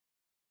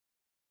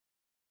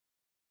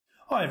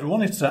Hi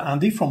everyone, it's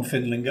Andy from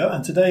Finlingo,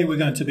 and today we're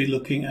going to be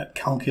looking at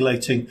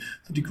calculating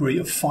the degree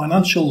of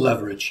financial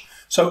leverage.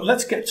 So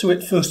let's get to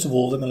it first of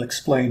all, then I'll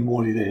explain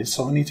what it is.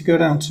 So I need to go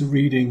down to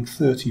reading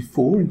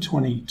 34 in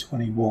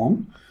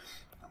 2021.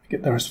 Let me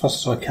get there as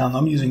fast as I can.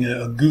 I'm using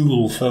a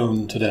Google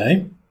phone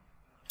today,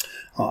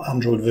 our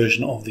Android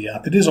version of the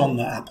app. It is on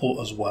the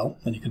Apple as well,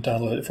 and you can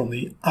download it from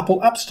the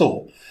Apple App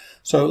Store.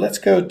 So let's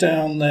go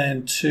down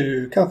then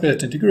to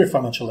calculating degree of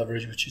financial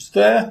leverage, which is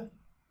there.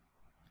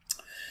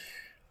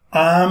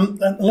 And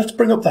let's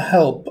bring up the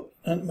help,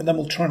 and then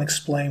we'll try and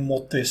explain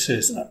what this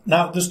is.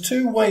 Now, there's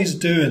two ways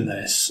of doing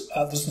this.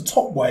 There's the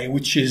top way,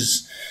 which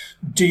is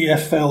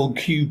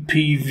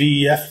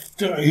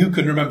DFLQPVF. Who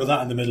can remember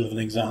that in the middle of an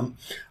exam?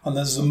 And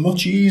there's a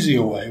much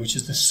easier way, which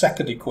is the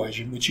second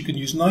equation, which you can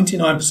use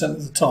 99%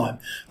 of the time.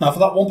 Now, for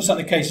that 1%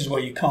 of cases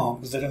where you can't,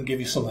 because they don't give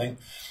you something,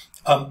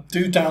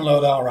 do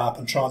download our app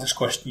and try this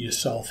question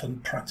yourself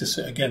and practice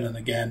it again and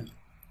again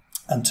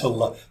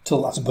until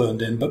that's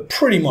burned in. But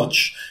pretty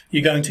much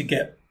you're going to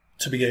get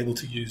to be able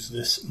to use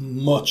this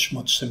much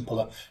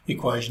simpler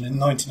equation in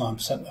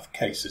 99% of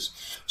cases.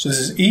 So this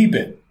is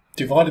EBIT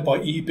divided by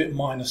EBIT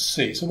minus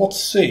C. So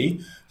what's C?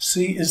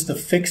 C is the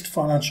fixed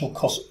financial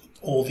cost,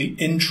 or the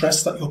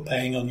interest that you're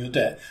paying on your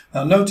debt.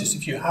 Now notice,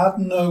 if you had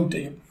no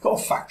debt, you've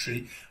got a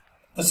factory,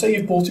 let's say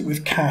you've bought it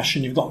with cash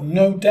and you've got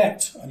no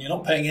debt and you're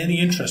not paying any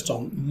interest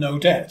on no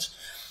debt.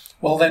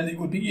 Well, then it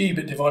would be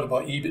EBIT divided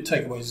by EBIT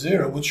take away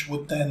 0, which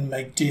would then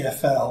make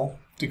DFL,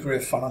 degree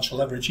of financial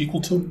leverage,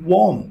 equal to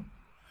 1.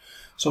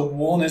 So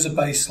 1 is a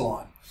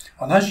baseline.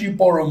 And as you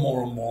borrow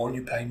more and more and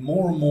you pay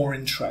more and more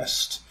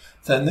interest,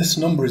 then this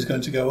number is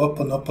going to go up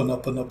and up and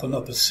up and up and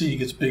up as C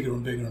gets bigger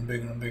and bigger and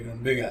bigger and bigger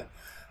and bigger.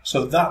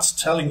 So that's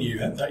telling you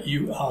that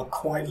you are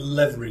quite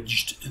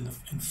leveraged in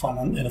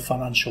a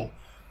financial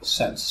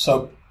sense.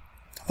 So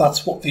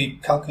that's what the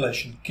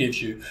calculation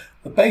gives you.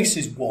 The base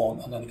is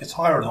 1, and then it gets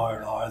higher and higher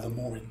and higher the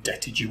more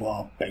indebted you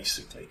are,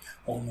 basically,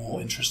 or the more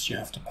interest you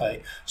have to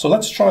pay. So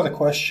let's try the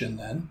question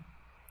then.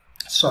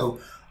 So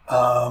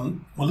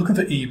we're looking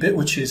for EBIT,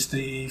 which is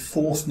the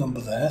fourth number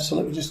there. So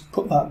let me just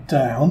put that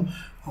down.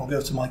 I'll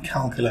go to my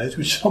calculator,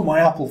 which is on my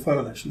Apple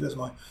phone, actually. There's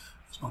my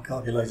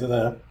calculator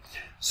there.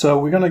 So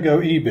we're going to go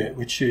EBIT,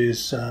 which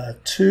is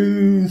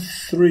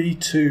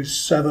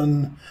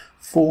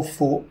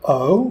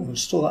 2327440. We'll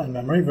store that in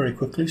memory very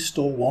quickly,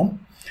 store 1.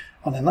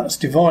 And then that's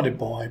divided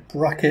by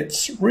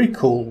brackets,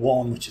 recall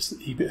 1, which is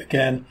the EBIT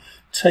again,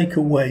 take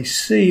away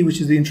C,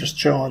 which is the interest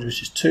charge,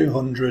 which is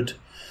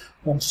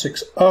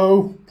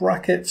 200,160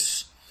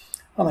 brackets,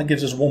 and that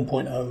gives us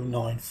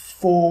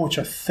 1.094, which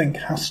I think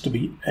has to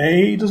be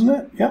A, doesn't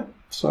it? Yeah,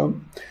 so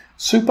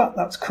super,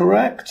 that's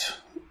correct.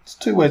 It's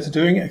two ways of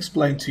doing it,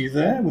 explained to you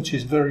there, which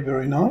is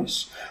very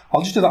nice.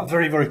 I'll just do that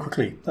very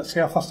quickly. Let's see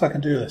how fast I can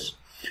do this.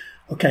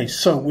 Okay,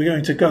 so we're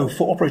going to go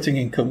for operating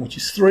income, which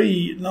is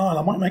 3.9.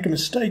 I might make a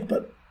mistake,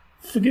 but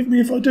forgive me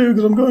if I do,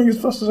 because I'm going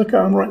as fast as I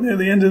can right near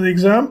the end of the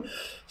exam.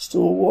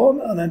 Store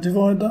 1, and then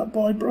divide that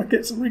by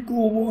brackets,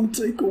 recall 1,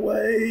 take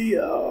away.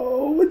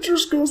 Oh,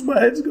 interest cost, my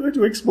head's going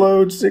to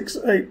explode.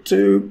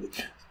 682.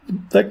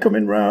 They're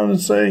coming round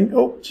and saying,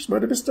 oh, just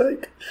made a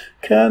mistake.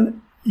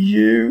 Can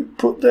you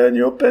put down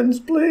your pens,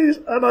 please?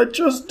 And I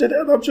just did it,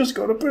 and I've just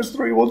got to press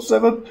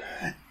 317.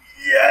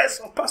 Yes,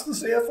 I've passed the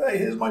CFA.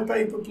 Here's my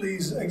paper,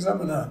 please,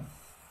 examiner.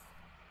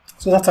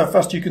 So that's how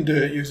fast you can do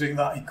it using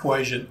that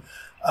equation.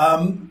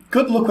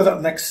 Good luck with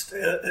that next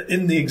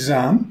in the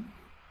exam,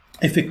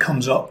 if it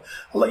comes up.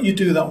 I'll let you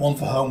do that one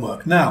for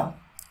homework. Now,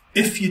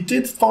 if you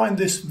did find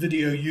this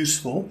video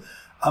useful,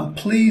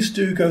 please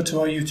do go to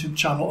our YouTube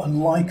channel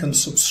and like and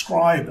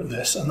subscribe to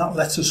this, and that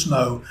lets us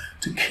know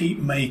to keep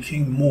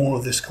making more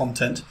of this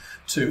content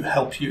to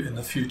help you in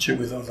the future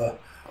with other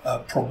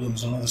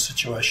problems and other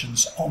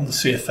situations on the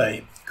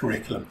CFA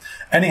curriculum.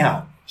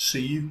 Anyhow,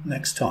 see you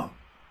next time.